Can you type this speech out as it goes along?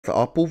Az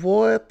apu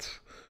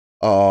volt,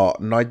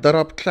 a nagy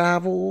darab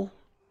csávó.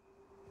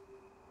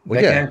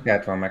 Ugye? De nem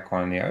kellett volna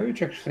meghalnia, ő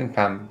csak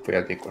szerintem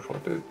folyatékos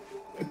volt, ő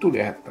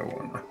túlélhette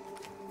volna.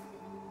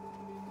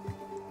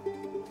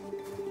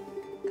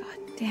 God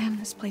damn,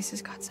 this place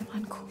has got some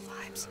uncool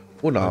vibes.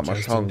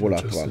 Unalmas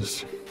hangulat van.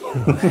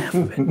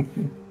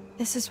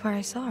 This is where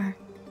I saw her.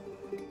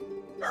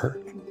 Her?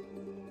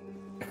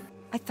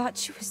 I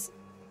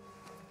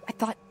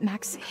thought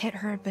Max hit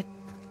her, but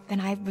then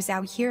I was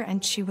out here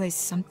and she was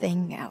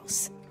something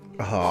else.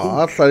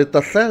 Aha, szóval itt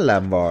a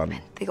szellem van.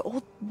 The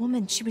old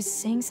woman, she was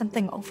saying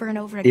something over and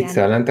over again. Itt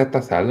szellentett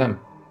a szellem?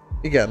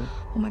 Igen.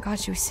 Oh my god,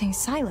 she was saying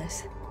Silas.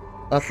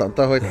 Azt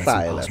mondta, hogy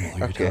Silas.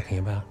 Okay.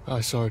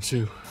 I saw her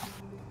too,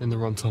 in the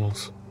run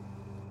tunnels.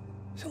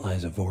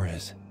 Eliza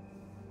Vorez.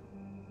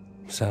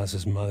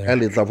 Silas's mother.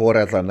 Eliza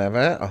Vorez a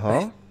neve,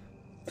 aha.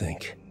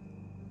 Think.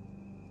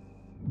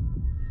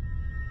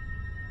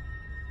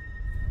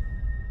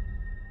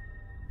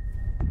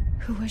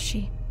 Who was she?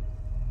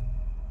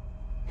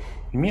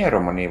 Milyen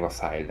roma név a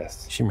Silas?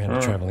 She ran a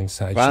traveling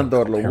sideshow.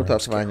 Vándorló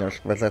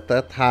mutatványos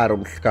vezetett,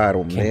 3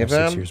 Skarum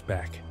néven.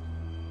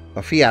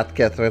 A fiát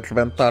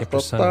ketrecben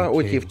tartotta,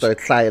 úgy hívta, hogy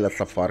Silas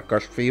a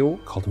farkas fiú.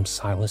 Called him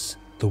Silas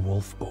the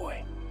Wolf Boy.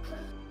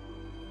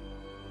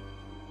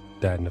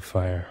 Died in a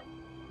fire.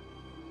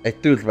 Egy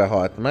tűzbe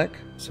halt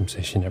meg. Some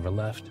say she never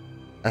left.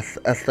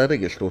 Ezt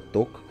eddig is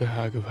tudtuk. The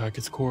Hag of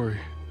Hackett's Quarry.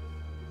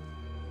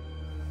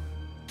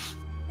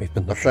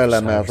 A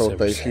szelleme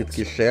azóta is itt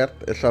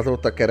kísért, és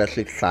azóta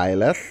keresik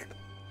Silas-t,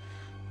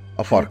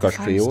 a farkas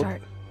fiút.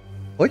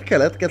 Hogy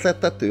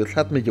keletkezett a tűz?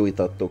 Hát mi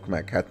gyújtottuk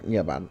meg, hát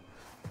nyilván.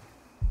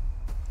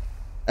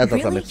 Ez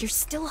az, amit... You're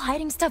still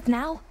hiding stuff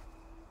now?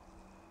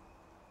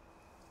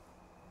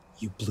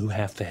 You blew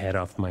half the head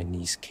off my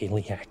niece,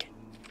 Kaylee Hackett.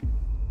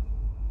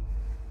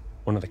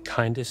 One of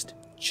the kindest,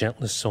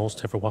 gentlest souls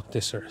to ever walk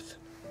this earth.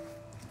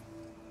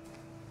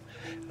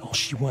 And all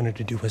she wanted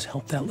to do was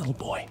help that little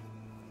boy.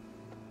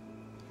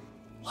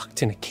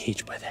 Locked in a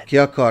cage by that.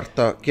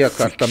 Ki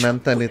akarta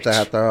menteni,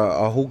 tehát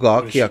a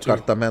húga ki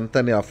akarta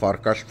menteni a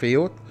farkas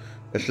fiút,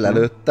 és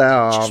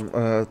lelőtte a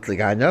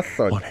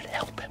cigányasszony.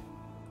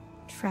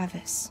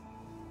 Travis.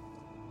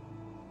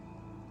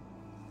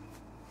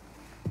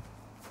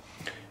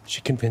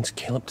 She convinced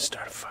Caleb to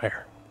start a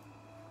fire.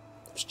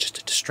 It was just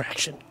a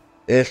distraction.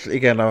 És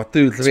igen, a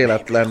tűz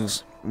véletlen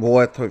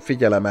volt, hogy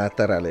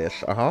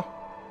figyelemelterelés. Aha.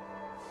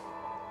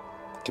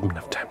 Give him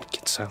enough time to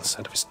get Silas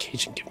out of his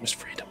cage and give him his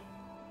freedom.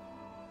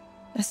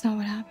 That's not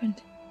what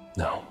happened.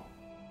 No.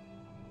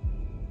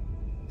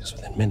 Because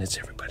within minutes,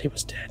 everybody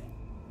was dead.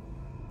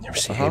 You ever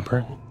see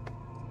Hayburn?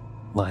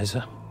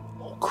 Liza?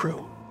 Whole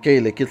crew.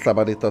 Kaylee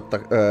kiszabadította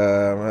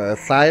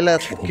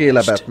Silas,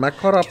 Calebet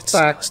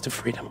megharapták.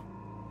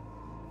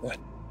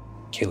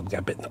 Caleb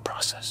got bit in the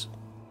process.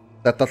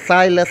 Tehát a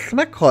Silas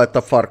meghalt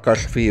a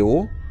farkas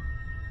fiú,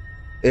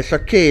 és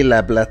a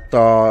Caleb lett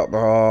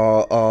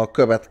a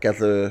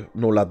következő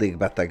nulladik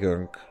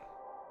betegünk.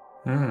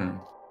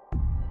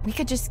 We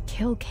could just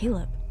kill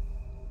Caleb.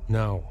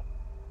 No.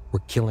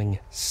 We're killing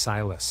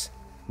Silas.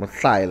 Most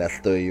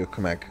Silas-t öljük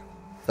meg.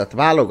 Tehát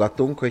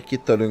válogatunk, hogy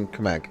kitölünk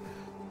meg.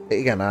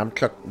 Igen ám,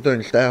 csak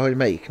döntsd el, hogy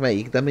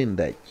melyik, de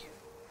mindegy.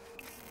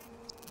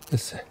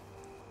 This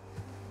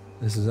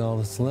is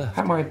all that's left.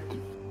 Hát majd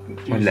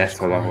lesz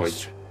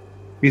valahogy.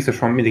 Biztos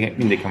van,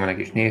 mindig van egy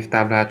kis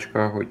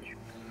névtáblácska, hogy...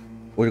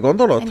 Úgy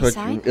gondolod,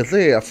 hogy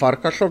ezért a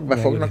farkasok be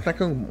fognak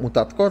nekünk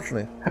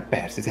mutatkozni? Hát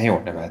persze, hiszen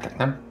jól neveltek,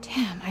 nem?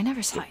 Damn, I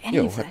never saw any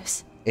of this.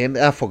 Én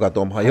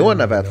elfogadom, ha jól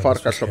nevelt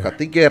farkasokat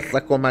ígérsz,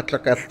 akkor már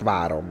csak ezt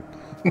várom.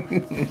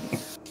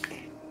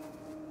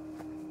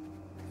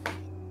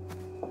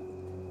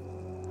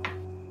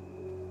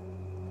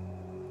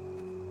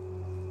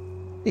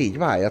 Így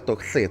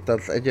váljatok szét,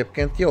 az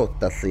egyébként jót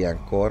tesz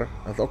ilyenkor,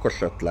 az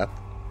okos ötlet.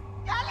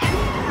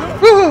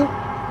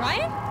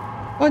 Ryan?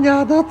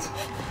 Anyádat!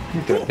 Mi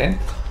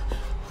történt?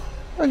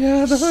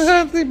 Anyádat,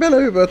 hát így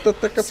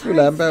beleüvöltöttek a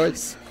fülembe, hogy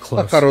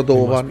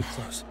takarodó van.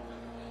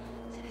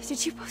 Did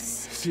you both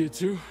see it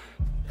too?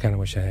 Kinda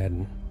wish I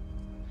hadn't.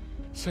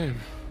 Same.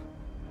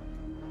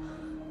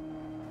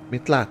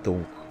 Mit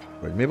látunk?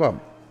 Vagy mi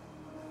van?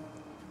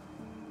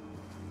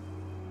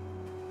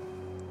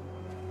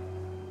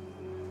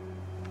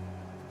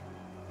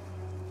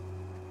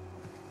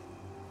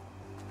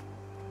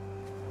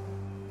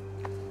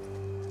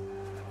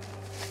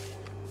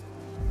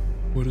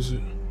 What is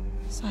it?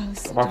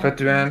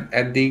 Alapvetően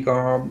eddig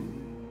a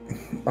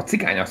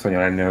cigányasszony a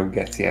legnagyobb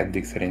geci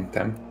eddig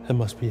szerintem. That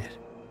must be it.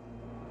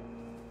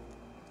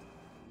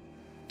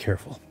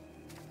 Careful.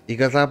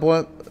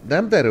 Igazából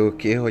nem derül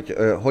ki, hogy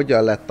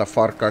hogyan lett a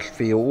farkas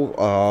fiú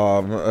a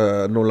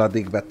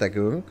nulladik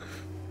betegünk,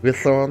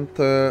 viszont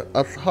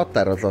az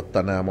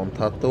határozottan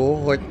elmondható,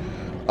 hogy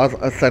az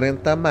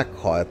szerintem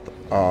meghalt,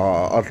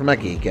 az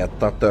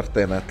megégett a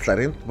történet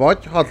szerint,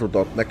 vagy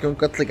hazudott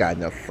nekünk a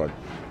cigányasszony.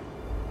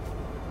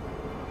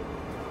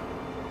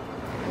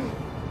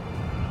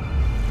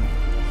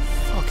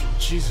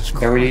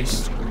 De hogy így...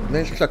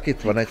 Nézd csak,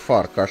 itt van egy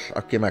farkas,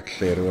 aki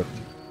megsérült.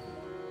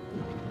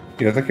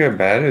 Jöttek, hogy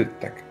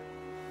beelőttek?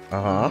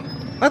 Aha.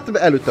 Hát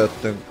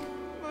elütöttünk.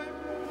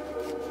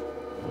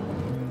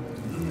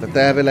 Tehát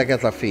elvileg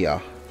ez a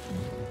fia.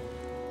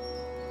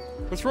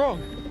 What's wrong?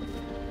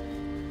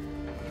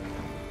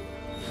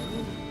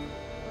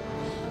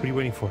 What are you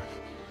waiting for?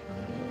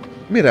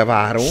 Mire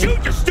várunk?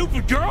 Shoot, you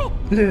stupid girl!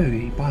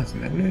 Lőj, bazd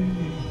meg, lőj!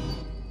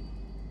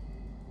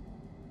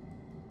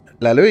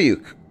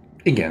 Lelőjük?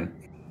 Igen.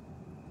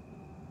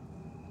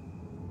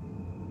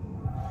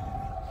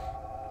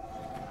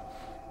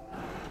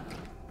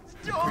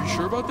 Are you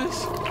sure about this?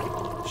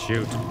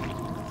 Shoot.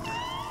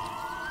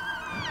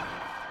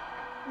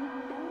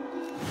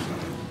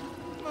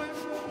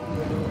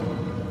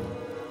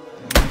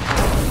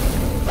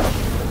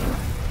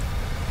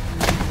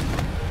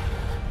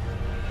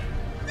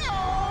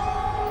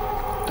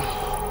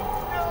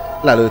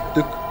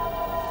 Lelőttük.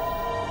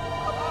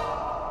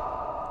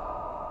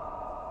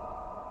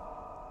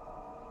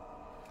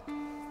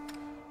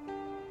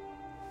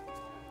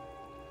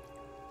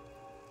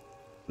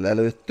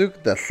 Lelőttük,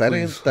 de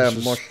szerintem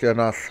most jön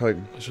az, hogy...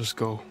 Let's just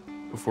go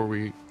before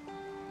we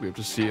have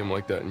to see him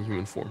like that in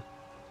human form.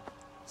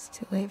 It's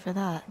too late for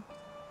that.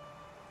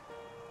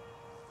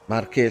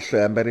 Már késő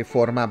emberi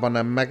formában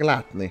nem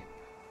meglátni?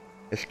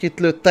 És kit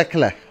lőttek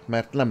le?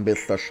 Mert nem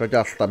biztos, hogy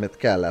azt, amit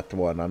kellett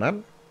volna,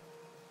 nem?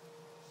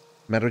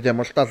 Mert ugye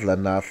most az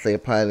lenne a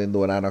szép, ha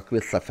elindulnának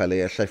visszafelé,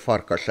 és egy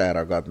farkas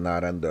elragadná a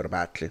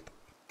rendőrbácsit.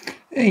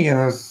 Igen,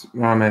 az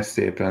valami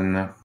szép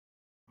lenne.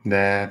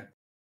 De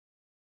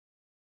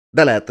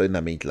lehet, hogy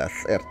nem így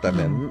lesz, értem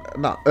én.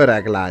 Na,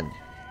 öreg lány.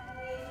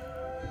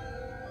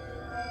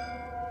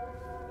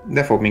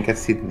 de fog minket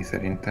szidni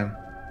szerintem.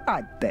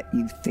 I bet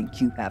you think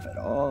you have it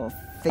all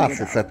figured Azt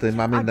hiszed, hogy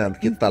már mindent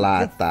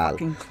kitaláltál,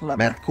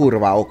 mert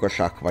kurva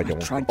okosak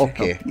vagyunk.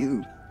 Oké.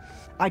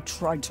 I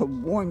tried to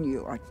warn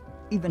you. I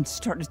even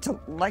started to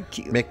like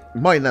you. Még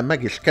majdnem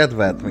meg is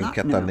kedvelt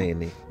minket a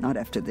néni. Not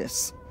after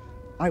this.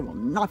 I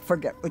will not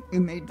forget what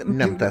you made them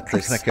Nem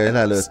tetszik neki, hogy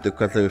lelőttük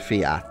az ő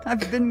fiát.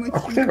 I've been with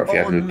Akkor you tényleg a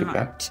fiát all lőttük le.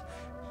 night.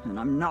 And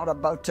I'm not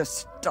about to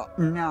stop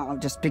now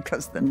just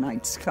because the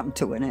nights come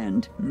to an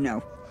end. No.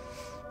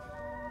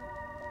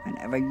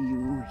 Whenever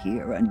you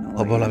hear a noise,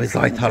 Ha valami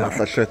zajt hallasz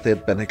a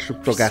sötétben, egy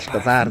suptogást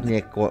az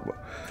árnyékon,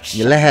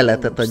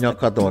 leheletet a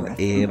nyakadon,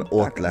 én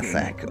ott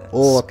leszek.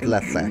 Ott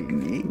leszek.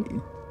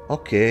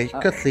 Oké,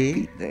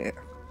 köszi.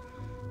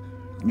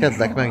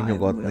 Kezdek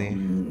megnyugodni.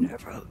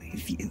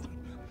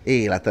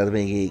 Életed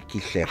végéig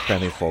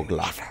kísérteni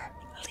foglak.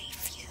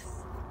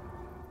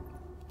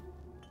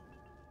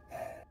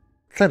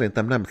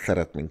 Szerintem nem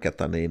szeret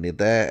minket a néni,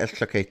 de ez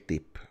csak egy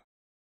tipp.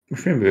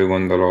 Most miből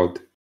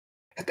gondolod?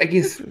 Hát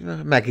egész...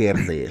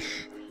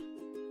 Megérzés.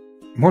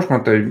 Most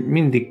mondta, hogy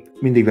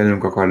mindig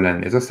velünk akar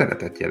lenni. Ez a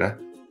szeretet jele.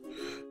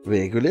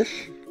 Végül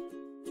is.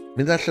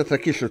 Mindenesetre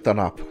kisüt a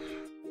nap.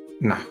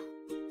 Na.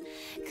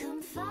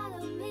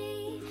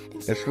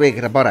 És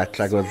végre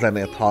barátságos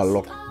zenét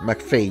hallok, meg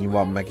fény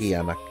van, meg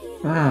ilyenek.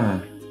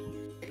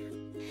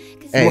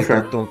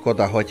 Eljutottunk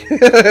oda, hogy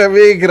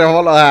végre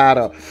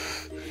valahára.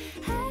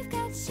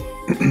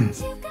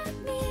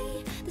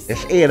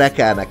 És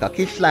énekelnek a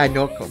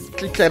kislányok,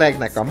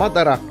 csicseregnek a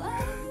madarak.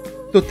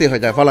 Tudti,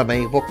 hogy a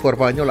valamelyik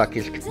bokkorban nyulak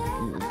is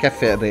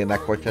keférnének,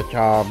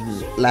 hogyha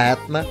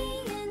lehetne.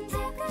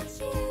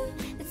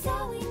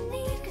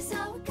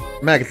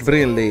 Max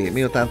Brinley,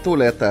 miután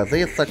túlélte az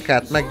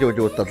éjszakát,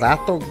 meggyógyult az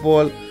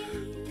átokból.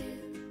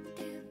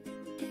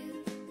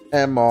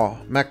 Emma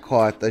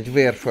meghalt, egy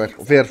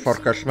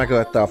vérfarkas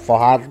megölte a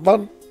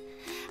faházban.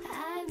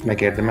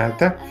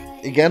 Megérdemelte.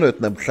 Igen, őt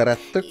nem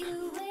szerettük.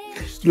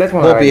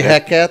 Bobby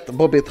Hackett,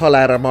 Bobbyt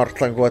halálra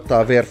marcangolta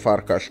a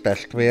vérfarkas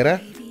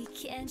testvére.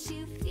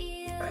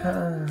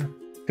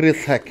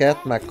 Chris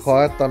Hackett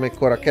meghalt,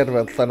 amikor a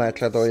kedvenc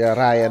tanácsadója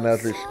Ryan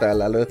ezüsttel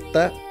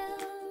lelőtte.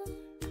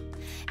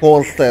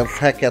 Constance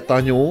Hackett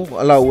anyu,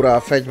 Laura a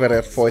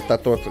fegyveret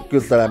folytatott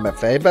küzdelembe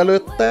fejbe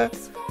lőtte.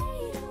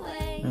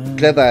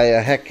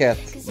 Jedediah Hackett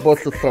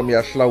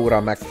bosszúszomjas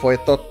Laura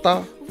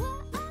megfojtotta.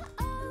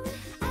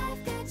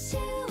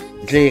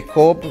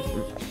 Jacob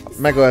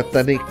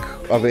megölte Nick,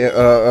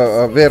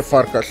 a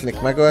vérfarkas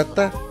Nick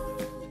megölte.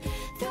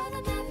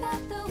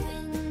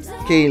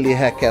 Kaylee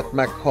Hackett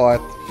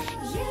meghalt,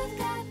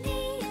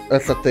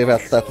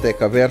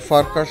 összetévesztették a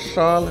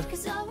vérfarkassal.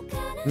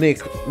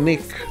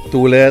 Nick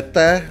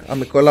túlélte,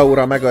 amikor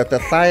Laura megölte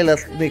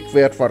Silas, Nick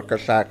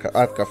vérfarkas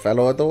átka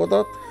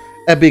feloldódott.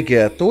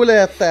 Abigail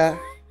túlélte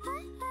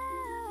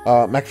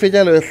a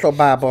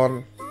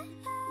megfigyelőszobában.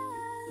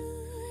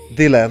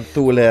 Dylan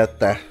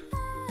túlélte,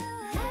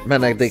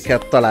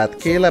 menedéket talált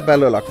Caleb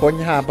elől a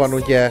konyhában,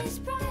 ugye.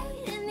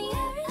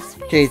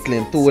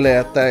 Caitlin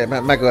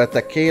túlélte,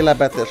 megölte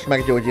Calebet, és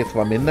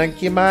meggyógyítva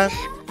mindenki más.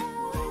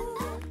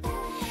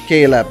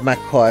 Caleb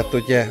meghalt,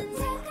 ugye.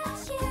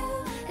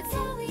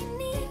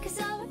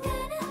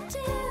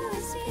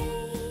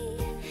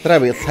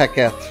 Travis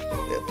Hackett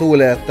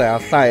túlélte a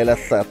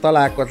Silas-szel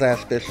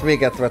találkozást, és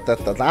véget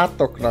vetett az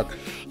átoknak,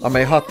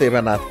 amely 6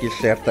 éven át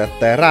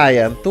kísértette.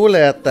 Ryan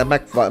túlélte,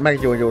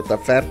 meggyógyult a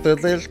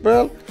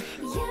fertőzésből,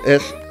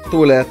 és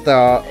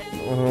túlélte a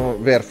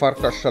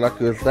vérfarkassal a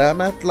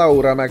küzdelmet,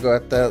 Laura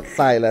megölte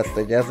Silas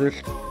egy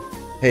ezüst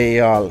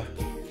héjjal.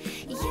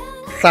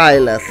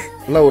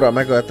 Laura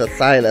megölte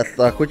Silas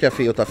a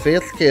kutyafiút a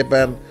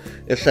fészkében,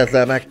 és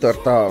ezzel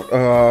megtört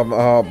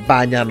a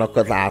bányának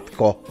az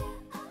átka.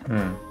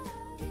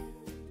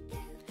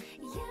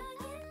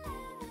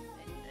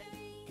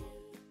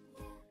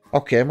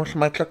 Oké, most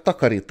már csak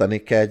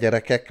takarítani kell,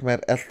 gyerekek,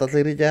 mert ezt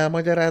azért így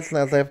elmagyarázni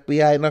az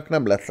FBI-nak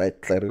nem lesz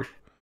egyszerű.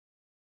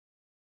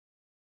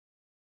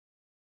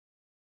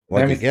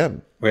 Vagy nem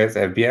igen? Vagy az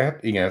FBI?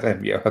 Igen, az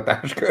FBI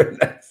hatáskör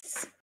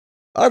lesz.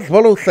 Az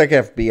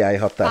valószínűleg FBI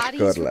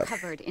hatáskör lesz.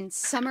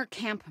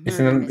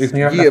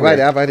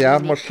 Várjál,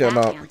 most jön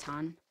a...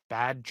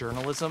 Bad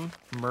journalism,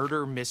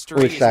 murder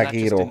mystery, is that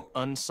just an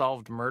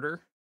unsolved murder?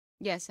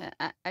 Yes,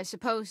 I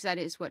suppose that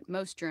is what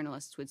most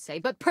journalists would say,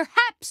 but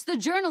perhaps the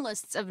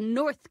journalists of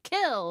North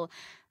Kill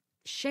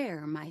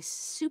share my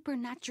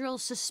supernatural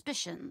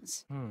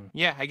suspicions.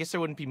 Yeah, I guess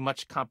there wouldn't be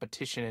much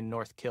competition in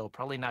North Kill,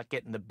 probably not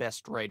getting the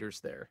best writers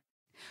there.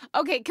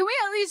 Okay, can we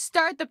at least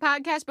start the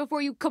podcast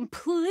before you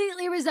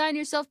completely resign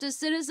yourself to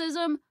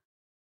cynicism?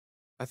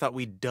 I thought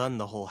we'd done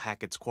the whole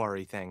Hackett's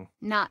Quarry thing.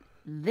 Not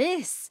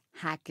this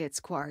Hackett's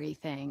Quarry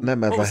thing.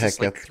 Nem ez a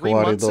Hackett's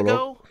Quarry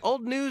dolog.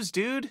 Old news,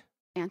 dude.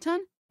 Anton,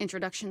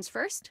 introductions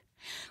first.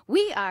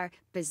 We are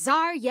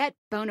Bizarre Yet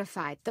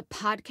Bonafide, the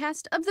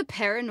podcast of the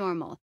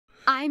paranormal.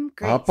 I'm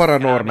Grace. A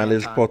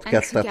paranormális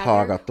podcastet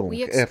hallgatunk,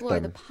 we explore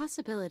értem? the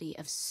possibility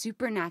of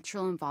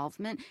supernatural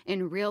involvement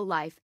in real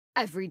life,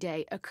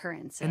 everyday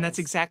occurrences. And that's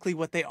exactly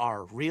what they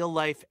are,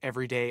 real-life,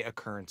 everyday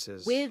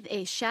occurrences. With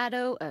a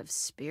shadow of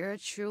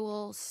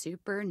spiritual,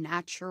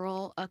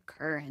 supernatural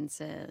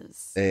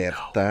occurrences.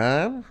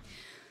 Értem.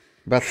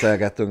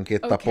 Beszélgetünk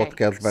itt a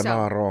podcastben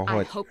arról,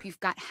 hogy... I hope you've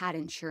got hat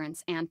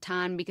insurance,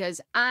 Anton,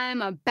 because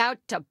I'm about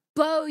to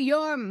blow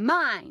your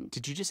mind.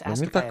 Did you just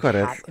ask if I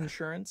have hat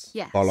insurance?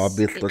 Yes.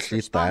 Alapbiztosítás. It's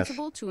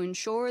responsible to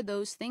insure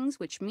those things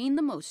which mean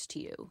the most to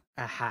you.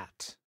 A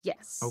hat.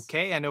 Yes.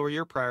 Okay, I know where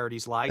your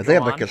priorities lie. Ez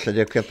érdekes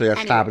egyébként, hogy a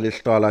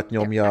stáblista alatt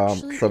nyomja a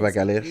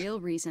szövegelés. Real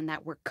reason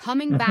that we're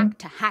coming back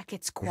to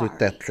Hackett's Quarry. Ez úgy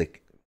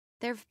tetszik.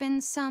 There've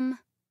been some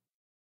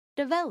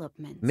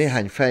developments.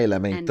 Néhány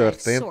fejlemény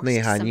történt,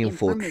 néhány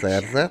infót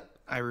szerzett.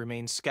 I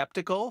remain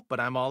skeptical, but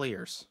I'm all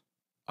ears.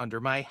 Under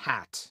my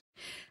hat.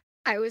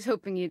 I was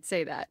hoping you'd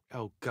say that.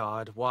 Oh,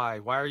 God, why?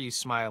 Why are you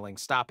smiling?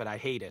 Stop it, I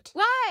hate it.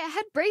 Why? I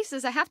had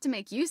braces. I have to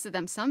make use of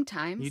them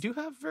sometimes. You do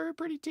have very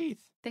pretty teeth.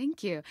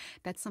 Thank you.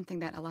 That's something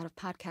that a lot of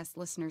podcast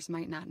listeners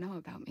might not know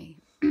about me.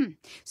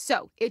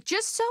 So, it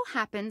just so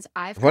happens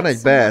I've Van got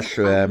egy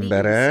belső someone on the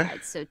embere.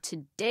 inside. So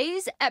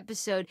today's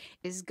episode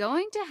is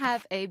going to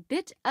have a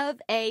bit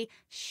of a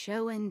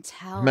show and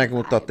tell.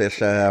 Megmutat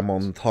és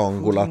elmond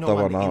hangulata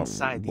van a...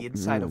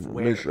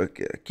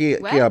 Ki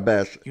a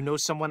belső? You know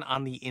someone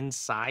on the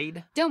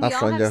inside? Don't we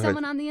all have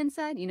someone on the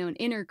inside? You know, an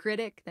inner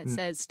critic that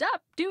says,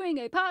 stop doing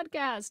a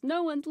podcast.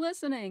 No one's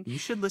listening. You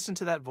should listen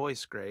to that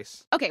voice,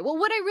 Grace. Okay, well,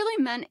 what I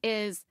really meant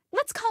is,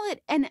 let's call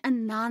it an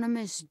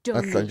anonymous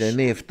donation. Azt mondja,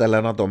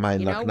 névtelen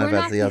adománynak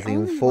nevezi az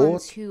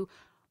infót. Who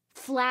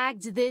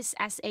flagged this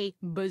as a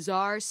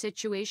bizarre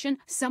situation.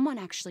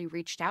 Someone actually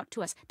reached out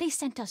to us. They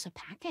sent us a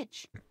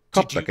package.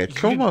 Kaptak egy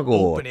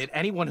csomagot. Open it.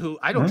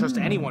 I don't trust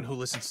anyone who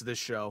listens to this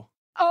show.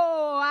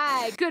 Oh,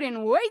 I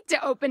couldn't wait to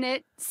open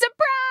it.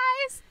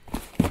 Surprise!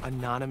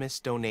 Anonymous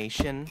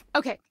donation.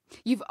 Okay,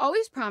 you've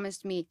always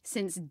promised me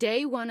since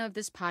day one of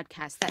this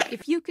podcast that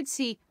if you could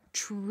see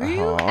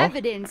true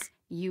evidence,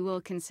 you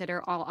will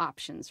consider all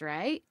options,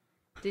 right?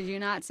 Did you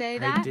not say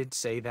that? I did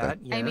say that,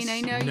 yes. I mean,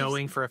 I know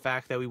knowing for a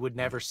fact that we would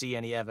never see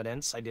any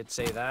evidence, I did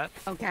say that.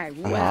 Okay,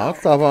 well...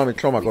 Szóval valami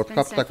csomagot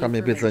kaptak,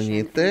 ami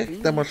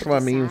bizonyíték, de most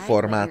valami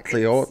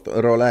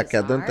információról el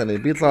kell dönteni,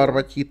 bizarr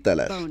vagy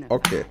hiteles.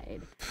 Oké.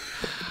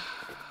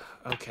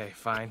 Okay,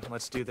 fine.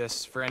 Let's do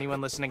this. For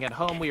anyone listening at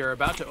home, we are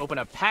about to open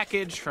a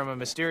package from a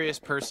mysterious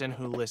person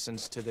who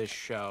listens to this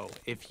show.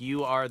 If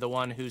you are the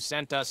one who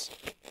sent us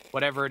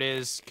whatever it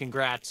is,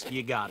 congrats,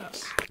 you got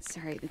us.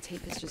 Sorry, the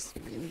tape is just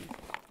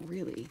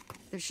really...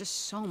 There's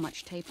just so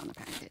much tape on the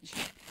package.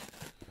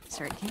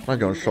 Sorry,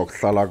 Nagyon sok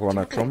szalag van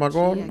a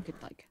csomagon. I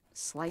could, like,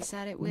 slice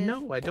at it with.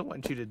 No, I don't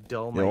want you to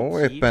dull my Jó,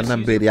 key. éppen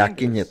nem bírják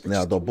kinyitni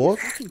a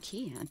dobozt. Fucking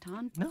key,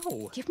 Anton.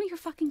 No. Give me your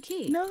fucking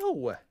key.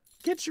 No.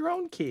 Get your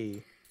own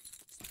key.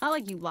 Not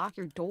like you lock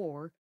your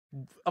door.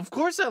 Of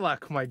course I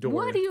lock my door.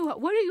 What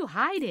are you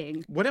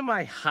hiding? What am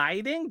I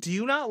hiding? Do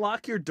you not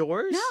lock your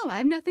doors? No, I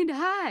have nothing to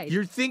hide.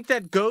 You think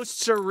that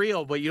ghosts are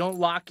real, but you don't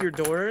lock your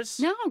doors?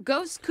 No,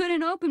 ghosts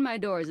couldn't open my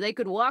doors. They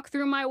could walk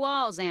through my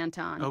walls,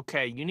 Anton.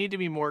 Okay, you need to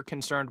be more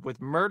concerned with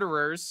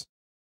murderers.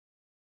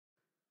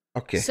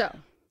 Okay. So,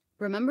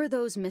 remember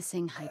those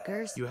missing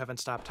hikers? You haven't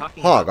stopped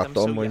talking about them,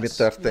 so Hallgatom, hogy mi yes.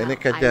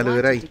 történik,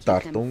 egyelőre itt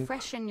tartunk.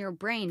 Fresh in your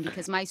brain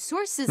because my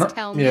sources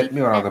tell me that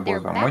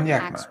their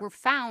backpacks were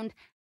found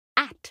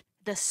at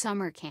the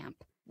summer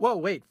camp. Whoa,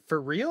 wait, for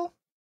real?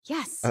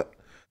 Yes.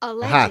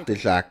 A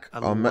hátizsák.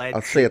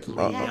 A szét...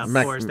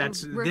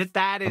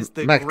 That is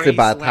the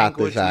grace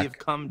language we've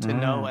come to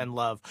know and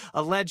love.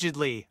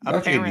 Allegedly,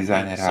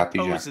 apparently,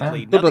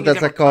 supposedly. Tudod,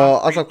 ezek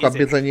azok a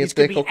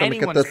bizonyítékok,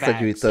 amiket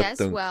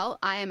összegyűjtöttünk. Yes, well,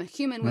 I am a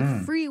human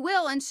with free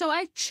will, and so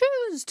I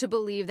choose to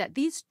believe that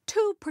these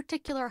two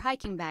particular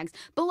hiking bags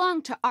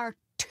belong to our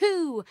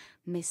two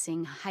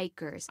missing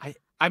hikers.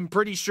 I'm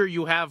pretty sure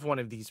you have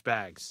one of these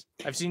bags.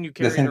 I've seen you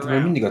carry it szerintem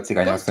around. mindig a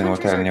cigányasszonyról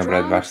tenni a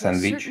bredvás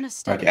szendvics,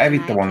 hogy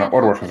elvitte volna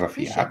orvoshoz a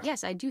fiát.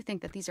 Yes, I do think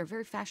that these are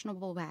very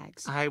fashionable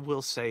bags. I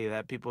will say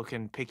that people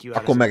can pick you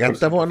out. Akkor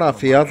megette volna a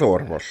fia az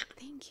orvos.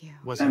 Thank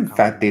you. Nem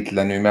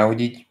feltétlenül, mert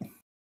hogy így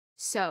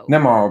So,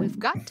 nem a we've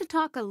got to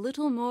talk a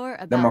little more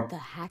about the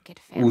Hackett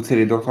family.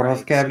 útszéli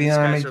doktorhoz kell vinni,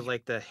 hanem These guys egy... are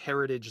like the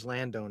heritage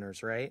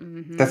landowners, right?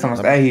 Teszem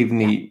azt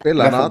elhívni...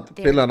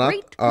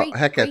 Pillanat, a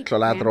Hackett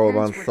családról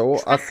van szó.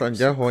 Azt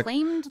mondja, hogy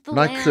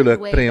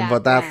nagyszülők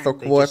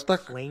prémvadászok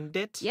voltak.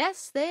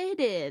 Yes, they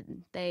did.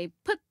 They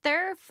put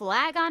their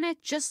flag on it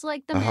just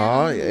like the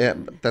Aha,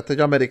 tehát hogy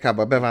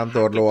Amerikába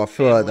bevándorló a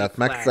földet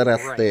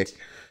megszerezték,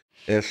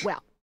 és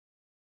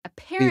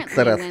így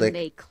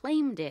szerezték.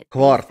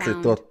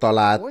 Kvarcitot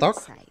találtak.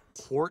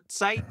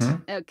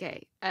 Quartzite?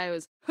 Okay, I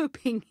was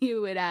hoping you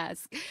would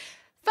ask.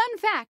 Fun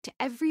fact,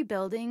 every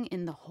building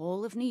in the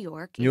whole of New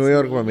York New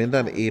Yorkban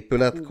minden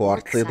épület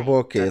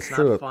kvarcitból That's not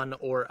készült. fun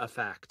or a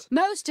fact.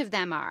 Most of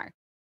them are.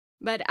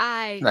 But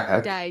I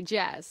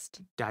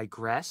digest.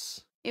 Digress?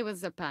 It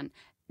was a pun.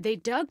 They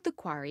dug the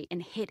quarry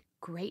and hit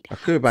great A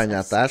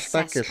kőbányát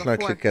ásták, és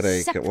nagy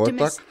sikereik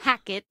voltak.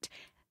 Hackett,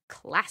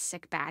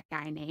 classic bad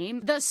guy name,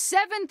 the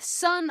seventh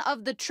son of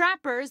the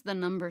trappers, the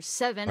number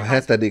 7, A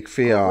hetedik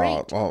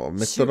fia,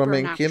 mit tudom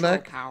én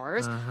kinek,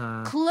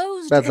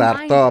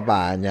 bezárta a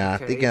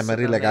bányát. Igen, mert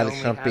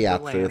illegálisan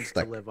piát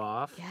főztek.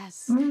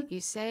 Yes, you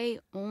say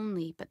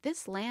only, but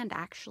this land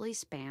actually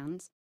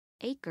spans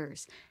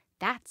acres.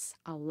 That's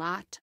a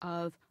lot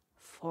of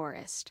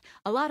forest,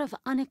 a lot of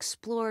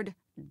unexplored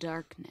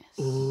darkness.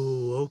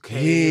 Ooh,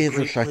 okay.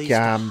 Jézus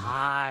atyám.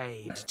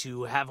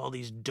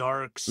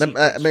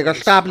 Még a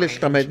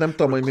stáblista megy, nem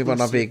tudom, hogy mi van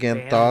a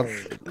végén,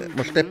 az.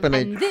 Most éppen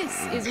egy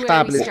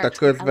stáblista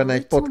közben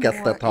egy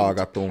podcastet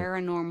hallgatunk.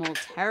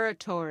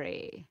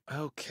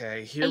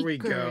 Okay, here we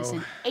go. Acres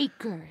and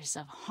acres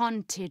of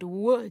haunted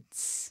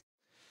woods.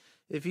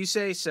 If you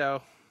say so.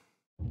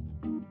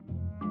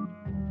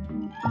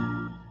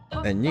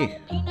 Ennyi?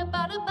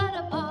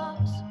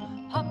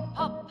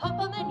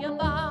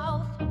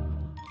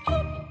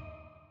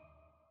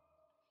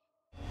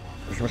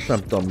 Ez most nem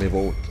tudom, mi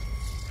volt.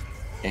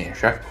 Én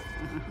se.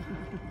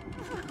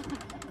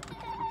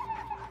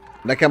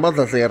 Nekem az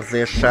az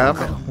érzésem,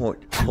 hogy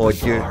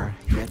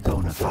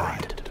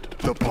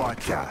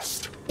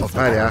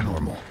várjál,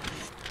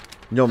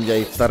 nyomja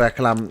itt a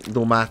reklám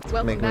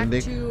dumát még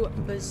mindig. Welcome back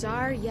to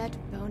Bizarre Yet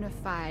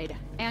Bonafide.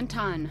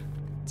 Anton,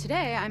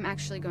 today I'm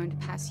actually going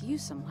to pass you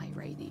some light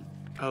reading.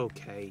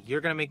 Okay,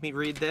 you're gonna make me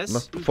read this? Na,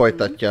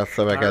 folytatja a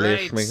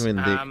szövegelés még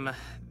mindig.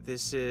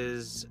 This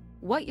is...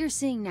 What you're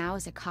seeing now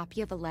is a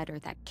copy of a letter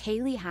that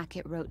Kaylee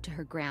Hackett wrote to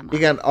her grandma.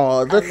 Igen,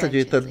 az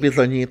összegyűjtött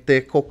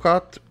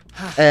bizonyítékokat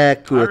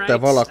elküldte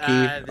valaki,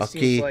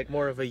 aki,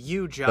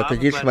 tehát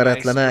egy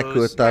ismeretlen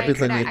elküldte a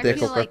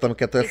bizonyítékokat,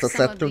 amiket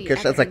összeszedtünk,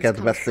 és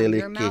ezeket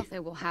beszélik ki.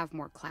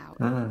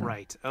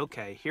 Right,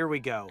 okay, here we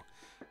go.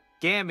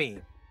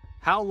 Gammy,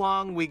 how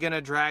long we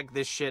gonna drag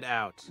this shit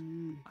out?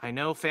 I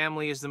know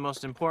family is the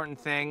most important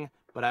thing,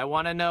 but I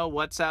want to know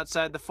what's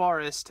outside the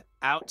forest,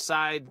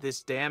 outside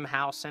this damn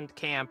house and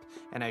camp,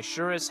 and I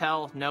sure as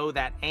hell know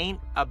that ain't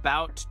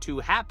about to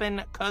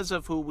happen 'cause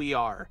of who we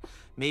are.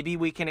 Maybe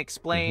we can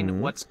explain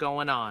what's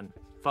going on.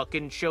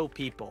 Fucking show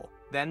people.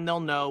 Then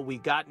they'll know we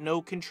got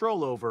no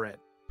control over it.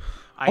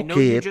 I know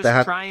you're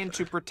just trying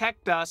to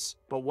protect us,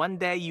 but one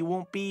day you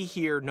won't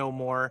be here no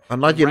more. A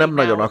nagyi nem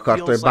nagyon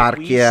akarta, hogy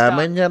bárki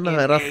elmenjen,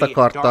 mert azt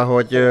akarta,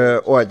 hogy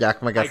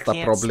oldják meg ezt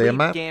a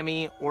problémát.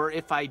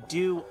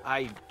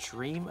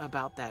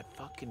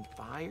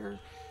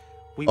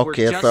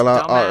 Oké,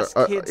 szóval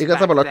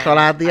igazából a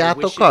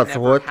családiátok az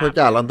volt, hogy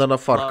állandóan a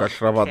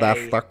farkasra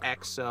vadásztak.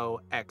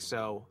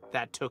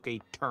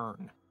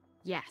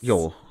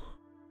 Jó.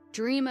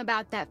 Dream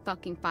about that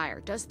fucking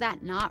fire. Does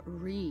that not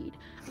read?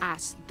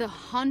 Ask the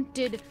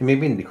haunted. Még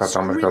mindig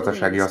hatalmas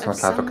gazdasági hasznot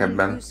látok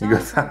ebben,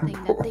 igazából.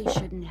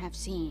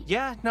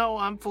 Yeah, no,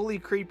 I'm fully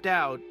creeped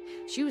out.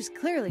 She was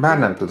clearly. Már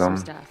nem tudom.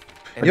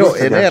 Jó,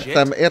 én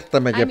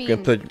értem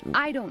egyébként, hogy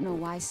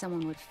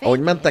ahogy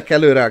mentek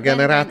előre a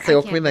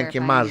generációk, mindenki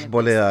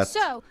másból élt.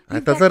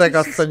 Hát az öreg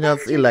asszony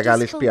az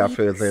illegális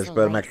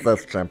piafőzésből, meg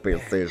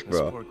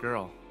szeszcsempészésből.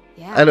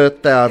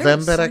 Előtte az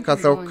emberek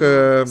azok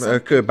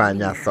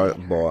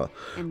kőbányászatból,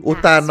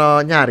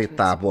 utána nyári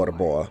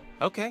táborból.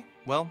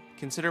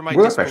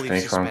 Budapesten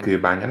is van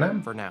kőbánya,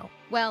 nem?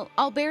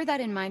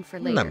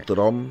 Nem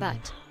tudom.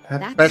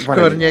 Pest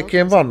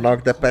környékén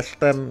vannak, de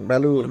Pesten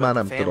belül már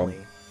nem tudom.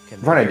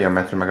 Van egy ilyen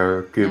metro meg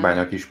a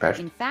kőbánya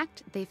Kispest.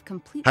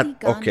 Hát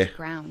oké.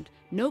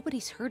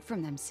 Nobody's heard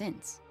from them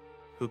since.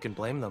 Who can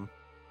blame them?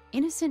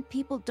 Innocent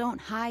people don't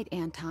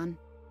hide, Anton.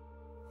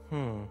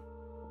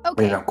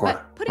 Vagy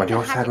akkor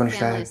Magyarországon is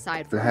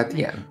lehet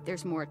ilyen?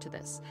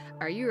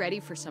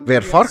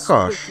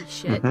 Vérfarkas?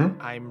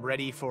 I'm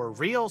ready for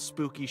real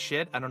spooky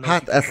shit. I don't know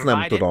Hát if you ezt can nem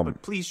provide tudom. it,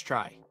 but please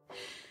try.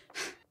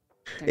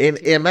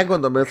 Én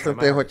megmondom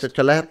őszintén,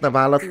 hogyha lehetne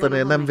választani,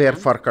 én nem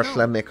vérfarkas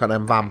lennék,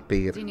 hanem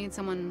vámpír.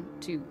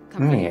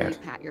 Miért?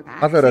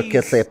 Az örökké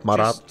szép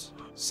marad.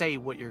 Say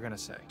what you're gonna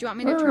say.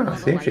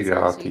 Szépségre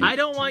relatív. I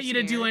don't want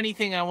you to do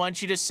anything. I want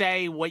you to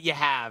say what you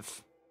have.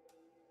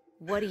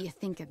 What do you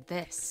think of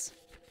this?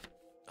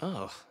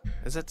 Oh,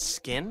 is that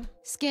skin?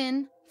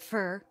 Skin,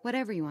 fur,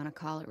 whatever you want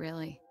to call it,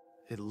 really.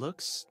 It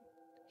looks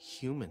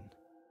human.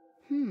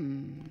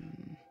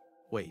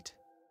 Wait,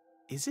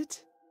 is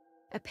it?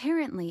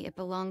 Apparently, it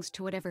belongs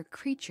to whatever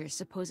creature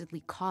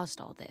supposedly caused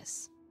all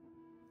this.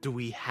 Do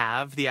we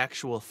have the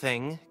actual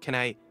thing? Can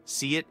I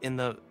see it in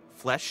the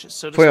flesh, so to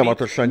speak?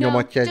 Folyamatosan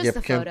nyomatja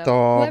egyébként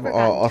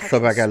a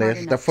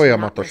szövegelés, de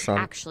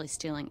folyamatosan.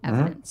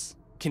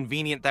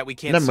 Convenient that we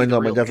can't Nem see the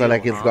mondom, real hogy ez a deal,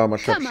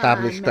 legizgalmasabb Come on,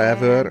 stáblista man.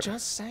 ever.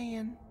 Just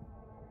saying.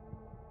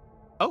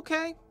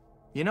 Okay,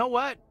 you know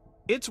what?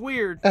 It's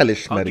weird.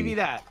 Elismeri. I'll give you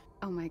that.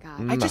 Oh my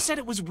god. I just said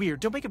it was weird.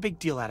 Don't make a big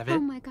deal out of it. Oh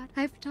my god,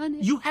 I've done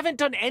it. You haven't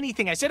done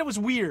anything. I said it was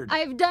weird.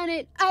 I've done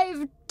it.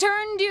 I've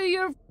turned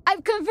you.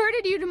 I've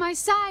converted you to my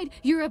side.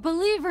 You're a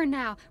believer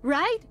now,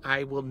 right?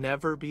 I will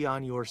never be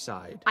on your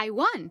side. I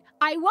won.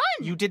 I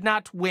won. You did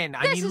not win.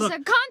 I This mean, is look. a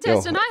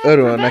contest and I have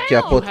Örül neki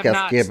a prevailed.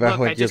 podcastjébe, Look, I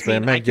hogy just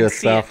mean, I can see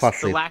meggyőzte a it. The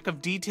faszit. lack of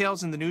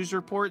details in the news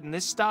report and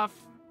this stuff.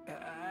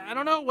 I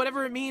don't know,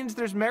 whatever it means,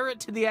 there's merit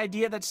to the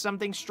idea that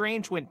something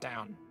strange went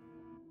down.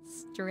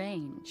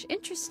 Strange.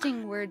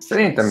 Interesting word.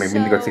 Szerintem még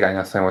mindig a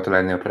cigányasszony volt a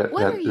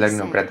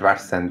legnagyobb Red Wars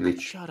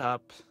szendvics. Shut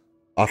up.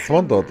 Azt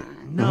mondod?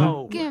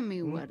 No. Give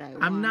me what I I'm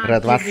want. not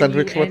Red Wars giving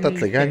szendvics you volt a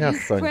anything.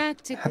 cigányasszony?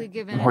 Practically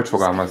given hogy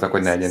fogalmazzak,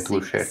 hogy ne legyen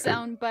túl succinct sértő?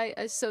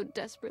 soundbite I so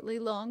desperately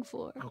long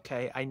for.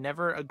 Okay, I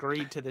never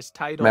agreed to this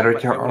title. Mert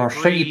but I would hogyha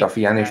segít a agree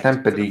fián, és that nem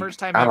for the pedig first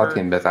time ever,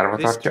 állatként bezárva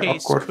this tartja,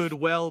 case akkor could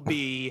well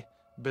be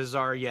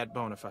bizarre yet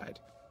bona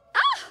fide.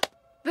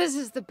 This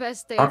is the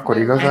best day Akkor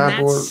of my life. And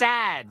igazából that's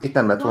sad. itt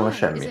nem lett volna Why? Is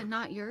semmi. it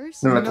not yours?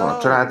 Nem lett volna No.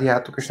 családi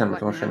játok, és nem lett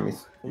volna semmi.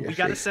 We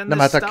gotta send Nem,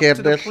 this hát a stuff to the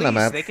kérdés nem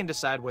police. ez. They can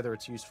decide whether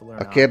it's useful or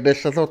A not.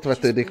 kérdés az ott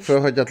vetődik föl,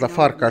 hogy az a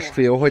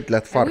farkasfiú hogy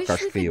lett I wish we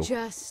farkasfiú.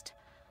 could just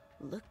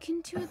look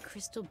into a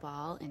crystal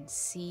ball and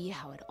see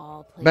how it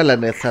all plays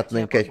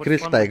Belenézhetnénk egy What fun would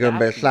kristálygömbbe,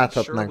 that és be? Sure,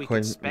 láthatnánk, we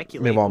could hogy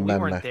speculate, mi van but we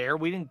benne. weren't there.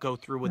 We didn't go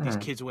through what these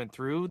kids went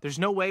through. There's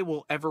no way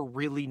we'll ever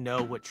really know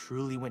what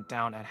truly went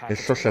down at És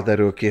Hackett's sose Farm.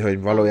 derül ki,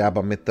 hogy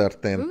valójában mi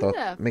történt ott.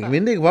 Még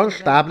mindig van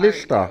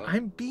stáblista?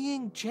 I'm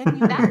being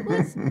genuine. That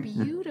was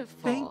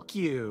beautiful. Thank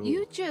you.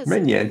 You just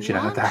Mennyien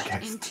csinálták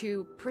launched ezt?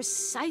 into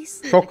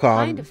precisely Sokan.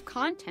 the kind of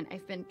content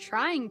I've been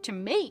trying to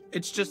make.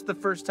 It's just the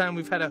first time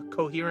we've had a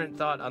coherent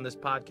thought on this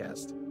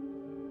podcast.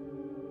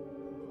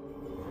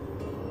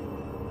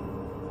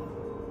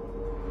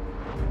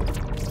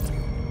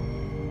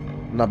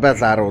 Na,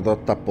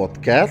 bezáródott a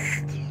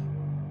podcast.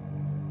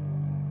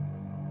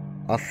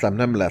 Azt hiszem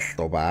nem lesz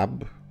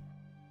tovább.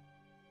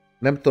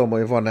 Nem tudom,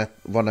 hogy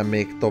van-e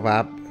még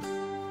tovább.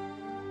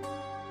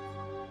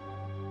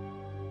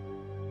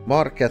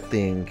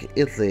 Marketing,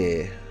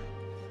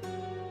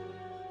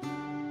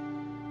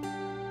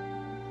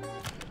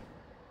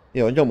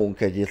 Jó,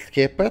 nyomunk egy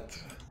képet.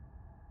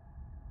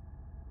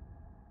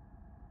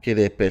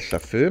 Kilépés a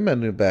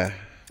főmenübe.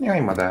 Jaj,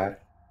 madár.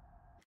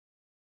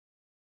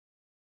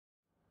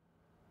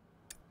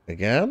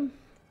 Igen.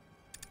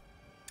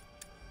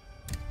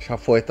 És ha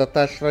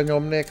folytatásra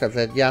nyomnék az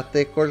egy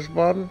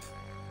játékosban,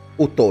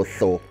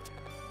 utolsó.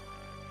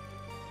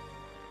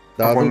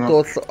 De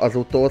az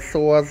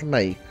utolsó az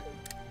melyik?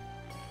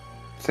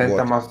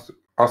 Szerintem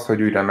az,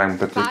 hogy újra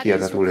megmutatja, hogy ki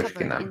az a túl és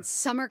ki nem.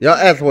 Ja,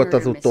 ez volt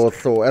az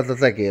utolsó, ez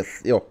az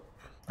egész. Jó.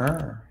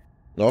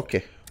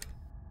 Oké.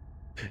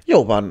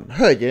 Jó van,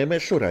 hölgyeim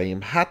és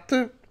uraim,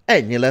 hát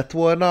ennyi lett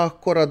volna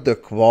akkor a The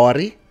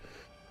Quarry,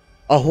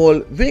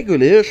 ahol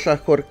végül is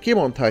akkor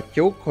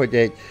kimondhatjuk, hogy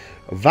egy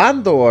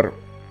vándor,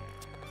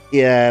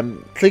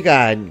 ilyen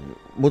cigány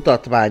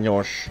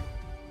mutatványos,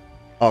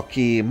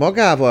 aki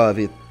magával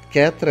vitt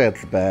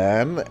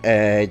Ketrecben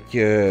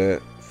egy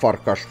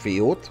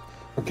farkasfiút,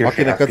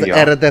 akinek az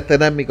eredete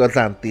nem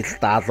igazán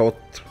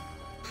tisztázott,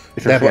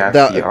 de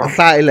a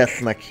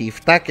Silasnek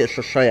hívták, és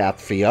a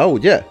saját fia,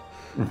 ugye?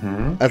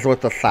 Ez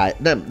volt a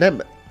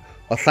Nem,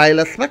 a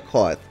Silas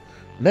meghalt?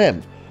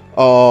 Nem.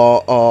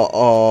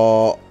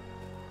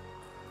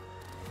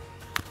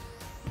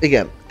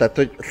 Igen, tehát,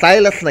 hogy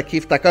Silasnek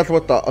hívták, az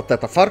volt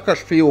tehát a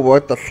farkasfiú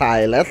volt a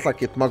Silas,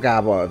 akit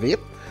magával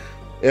vitt,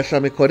 és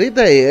amikor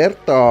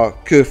ideért a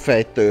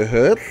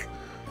kőfejtőhöz,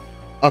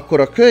 akkor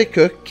a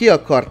kölykök ki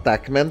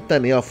akarták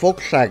menteni a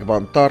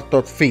fogságban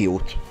tartott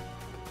fiút.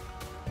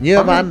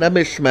 Nyilván nem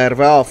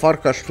ismerve a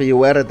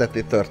farkasfiú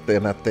eredeti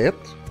történetét.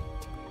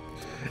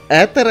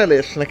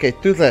 Elterelésnek egy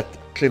tüzet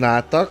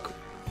csináltak,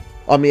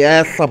 ami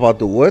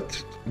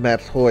elszabadult,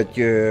 mert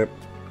hogy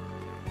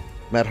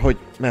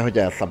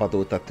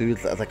elszabadult a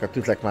tűz, ezek a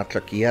tüzek már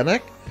csak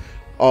ilyenek.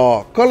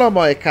 A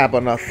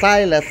kalamajkában a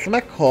Silas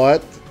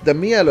meghalt, de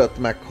mielőtt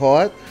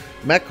meghalt,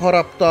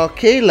 megharapta a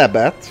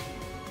Calebet,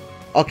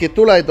 aki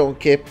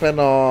tulajdonképpen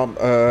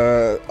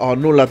a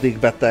nulladik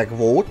beteg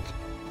volt.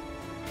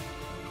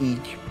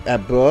 Így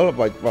ebből,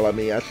 vagy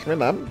valami ilyesmi,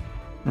 nem?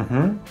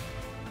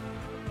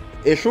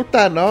 És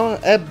utána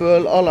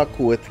ebből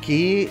alakult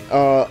ki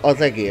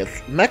az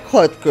egész.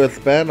 Meghalt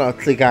közben a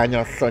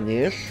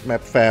cigányasszony is,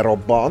 mert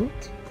felrobbant.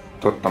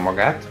 Totta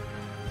magát.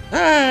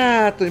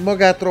 Hát, hogy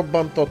magát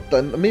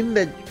robbantotta,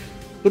 mindegy.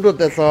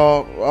 Tudod, ez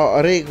a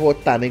rég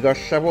voltán igaz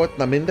se volt,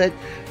 na mindegy.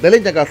 De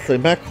lényeg az,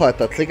 hogy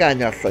meghalt a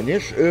cigányasszony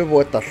is, ő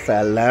volt a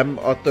szellem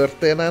a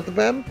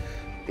történetben,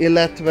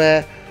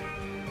 illetve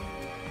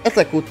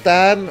ezek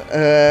után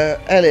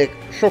elég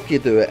sok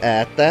idő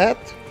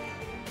eltelt,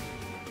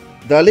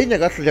 de a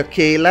lényeg az, hogy a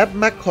Caleb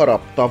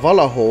megharapta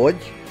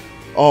valahogy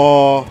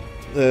a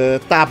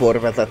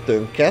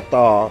táborvezetőnket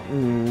a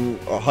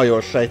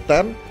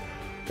hajósejten,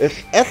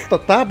 és ezt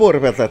a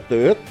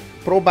táborvezetőt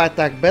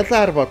próbálták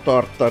bezárva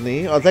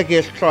tartani az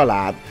egész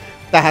család.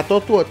 Tehát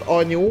ott volt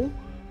anyu,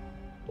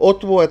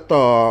 ott volt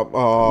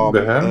a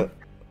Böhöm.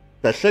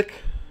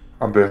 Tessék?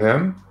 A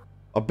böhöm.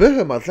 A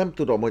böhöm az nem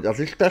tudom, hogy az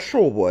is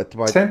tesó volt,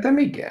 vagy... Szerintem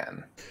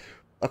igen.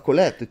 Akkor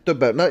lehet, hogy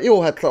többen... Na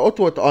jó, hát ott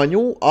volt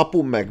anyu,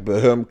 apu meg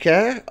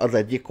böhömke az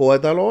egyik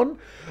oldalon,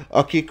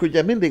 akik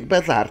ugye mindig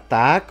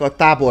bezárták a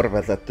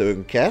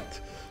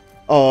táborvezetőnket,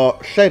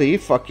 a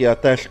sheriff, aki a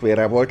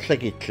testvére volt,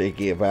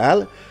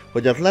 segítségével,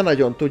 hogy az ne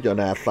nagyon tudjon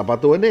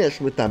elszabadulni, és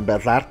miután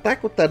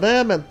bezárták, utána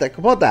elmentek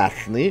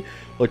vadászni,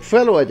 hogy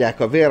feloldják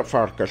a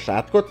vérfarkas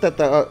átkot,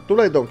 tehát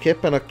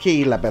tulajdonképpen a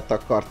Calebet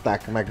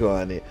akarták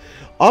megölni.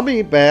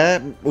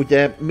 Amibe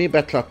ugye mi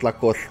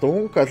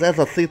becsatlakoztunk, az ez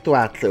a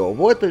szituáció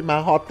volt, hogy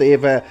már 6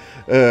 éve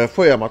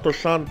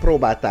folyamatosan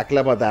próbálták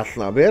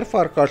levadászni a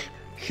vérfarkas,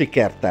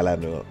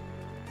 sikertelenül.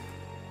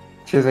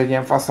 És ez egy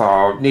ilyen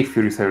fasza,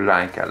 népfűrűszerű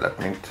lány kellett,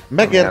 mint...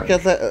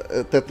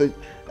 Tehát, hogy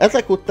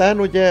ezek után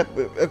ugye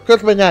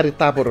közben nyári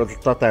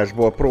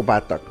táboroztatásból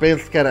próbáltak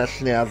pénzt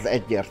keresni, az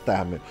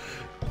egyértelmű.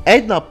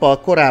 Egy nappal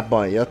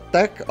korábban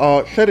jöttek,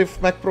 a sheriff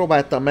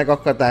megpróbálta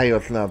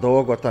megakadályozni a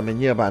dolgot, ami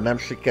nyilván nem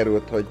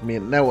sikerült, hogy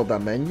mi ne oda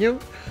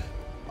menjünk.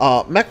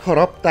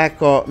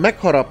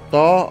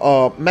 Megharapta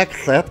a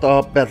Maxet,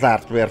 a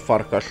bezárt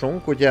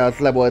vérfarkasunk, ugye az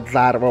le volt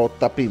zárva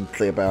ott a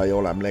pincébe, ha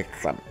jól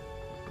emlékszem.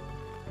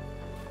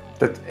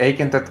 Tehát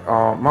egyébként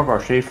a maga a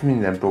sheriff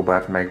minden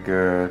próbált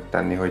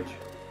megtenni,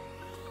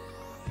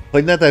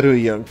 hogy ne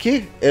derüljön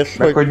ki, és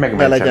meg, hogy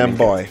ne legyen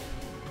minket. baj.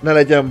 Ne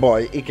legyen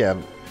baj,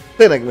 igen.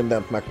 Tényleg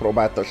mindent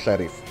megpróbált a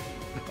sheriff.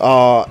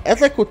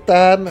 Ezek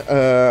után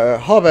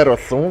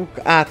haveroszunk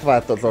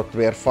átváltozott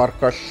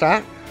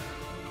vérfarkassá.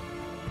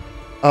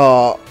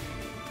 A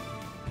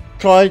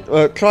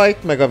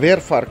csajt meg a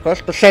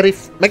vérfarkast a sheriff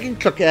megint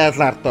csak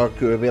elzárta a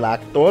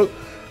külvilágtól,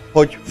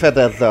 hogy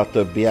fedezze a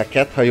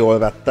többieket, ha jól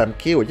vettem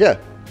ki, ugye?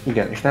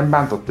 Igen, és nem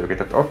bántott őket,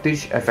 tehát ott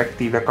is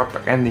effektíve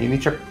kaptak enni,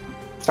 csak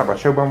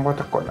szabadságban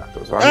voltak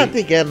korlátozva. Hát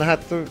igen,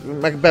 hát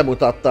meg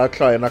bemutatta a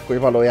csajnak, hogy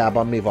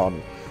valójában mi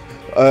van.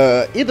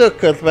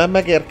 Időközben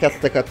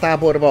megérkeztek a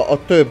táborba a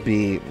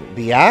többi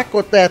diák,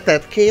 ott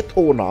eltelt 2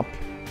 hónap.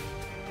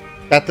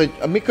 Tehát, hogy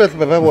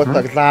miközben be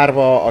voltak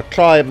zárva a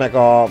csaj meg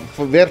a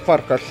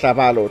vérfarkassá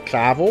váló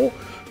csávó,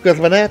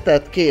 közben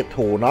eltelt 2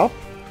 hónap,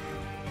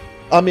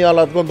 ami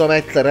alatt gondolom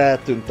egyszer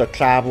eltűnt a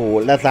csávó,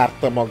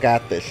 lezárta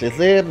magát és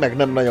meg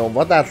nem nagyon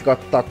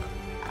vadászgattak.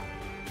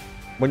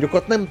 Mondjuk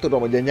ott nem tudom,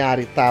 hogy a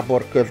nyári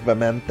tábor közben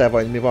mente,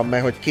 vagy mi van,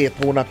 mert hogy 2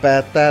 hónap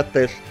eltelt,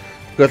 és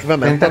közben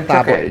ment a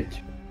tábor.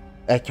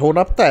 Egy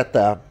hónap telt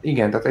el?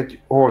 Igen,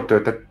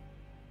 tehát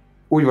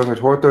úgy volt, hogy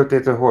hol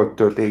történt, hol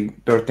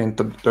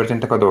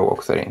történtek a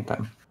dolgok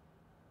szerintem.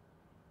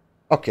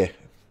 Oké.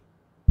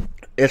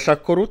 És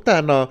akkor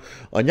utána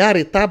a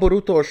nyári tábor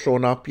utolsó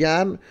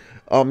napján,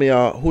 ami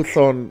a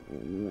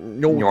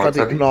 28.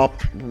 nap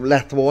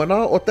lett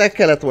volna, ott el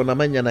kellett volna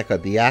menjenek a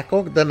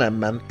diákok, de nem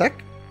mentek.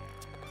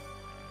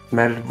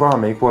 Mert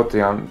valamelyik volt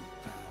olyan...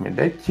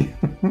 mindegy.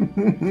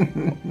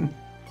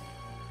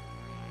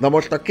 Na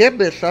most a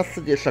kérdés az,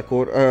 hogy és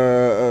akkor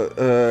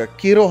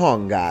ki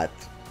rohangált?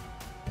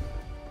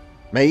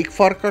 Melyik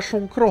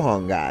farkasunk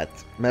rohangált?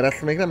 Mert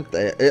ezt még nem...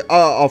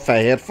 A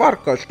fehér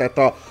farkas, tehát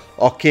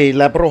a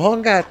Caleb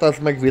rohangált, az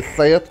meg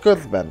visszajött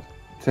közben?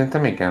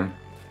 Szerintem igen.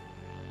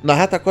 Na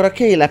hát akkor a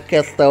Caleb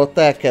kezdte ott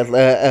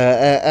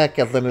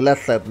elkezdeni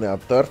leszedni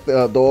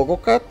a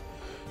dolgokat,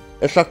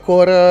 és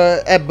akkor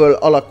ebből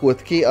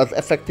alakult ki az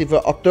effektíve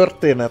a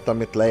történet,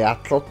 amit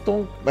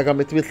lejátszottunk, meg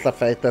amit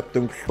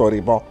visszafejtettünk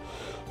sztoriba.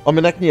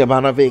 Aminek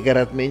nyilván a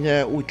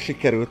végeredménye úgy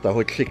sikerült,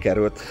 ahogy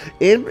sikerült.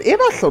 Én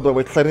azt mondom,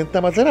 hogy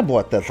szerintem azért nem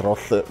volt ez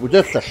rossz, úgy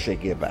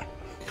összességében.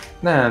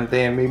 Nem, de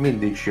én még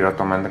mindig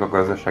síratom ennek a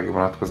gazdasági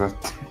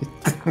vonatkozott.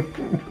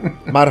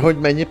 Már hogy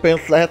mennyi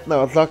pénzt lehetne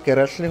azzal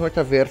keresni,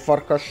 hogyha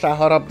vérfarkassá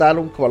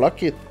harabdálunk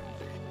valakit?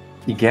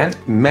 Igen,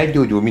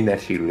 meggyógyul minden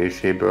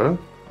sérüléséből.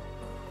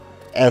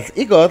 Ez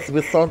igaz,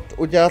 viszont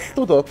ugye azt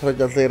tudod,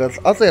 hogy azért ez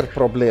azért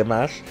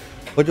problémás,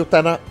 hogy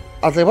utána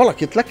azért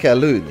valakit le kell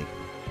lőni.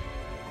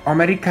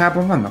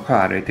 Amerikában vannak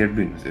halálra ítélt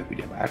bűnözők,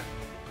 ugyebár.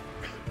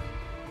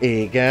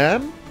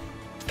 Igen,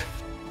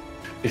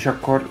 És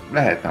akkor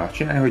lehetne azt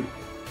csinálni, hogy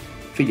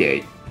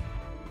figyelj,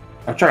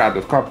 a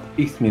családod kap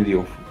x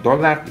millió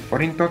dollárt,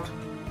 forintot,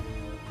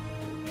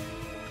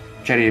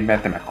 cserébe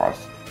te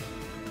meghalsz.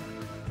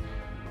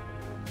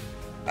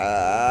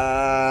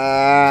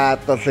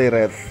 Hát azért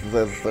ez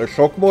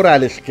sok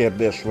morális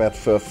kérdés vett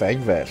föl,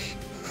 Fenyves.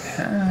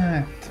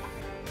 Hát...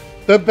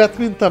 Többet,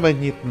 mint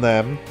amennyit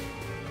nem.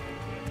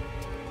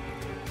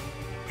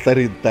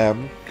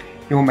 Szerintem.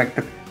 Jó,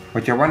 meg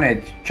hogyha van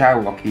egy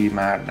csávó, aki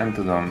már nem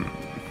tudom...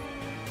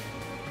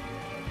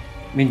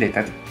 Mindegy,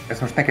 tehát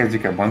ezt most ne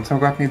kezdjük el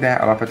boncolgatni, de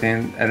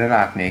alapvetően erre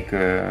látnék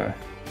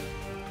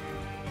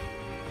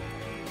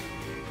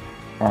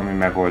valami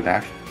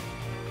megoldást.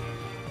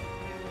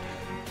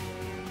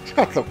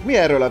 Srácok, mi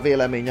erről a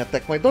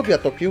véleményetek? Majd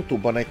dobjatok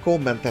YouTube-on egy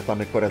kommentet,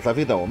 amikor ez a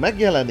videó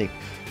megjelenik,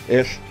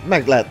 és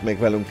meg lehet még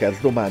velünk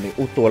ezt domálni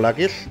utólag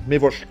is. Mi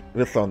most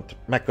viszont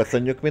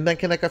megköszönjük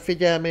mindenkinek a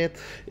figyelmét,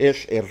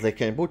 és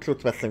érzékeny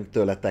búcsút veszünk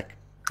tőletek.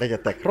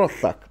 Legyetek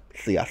rosszak,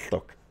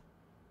 sziasztok!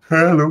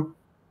 Hello!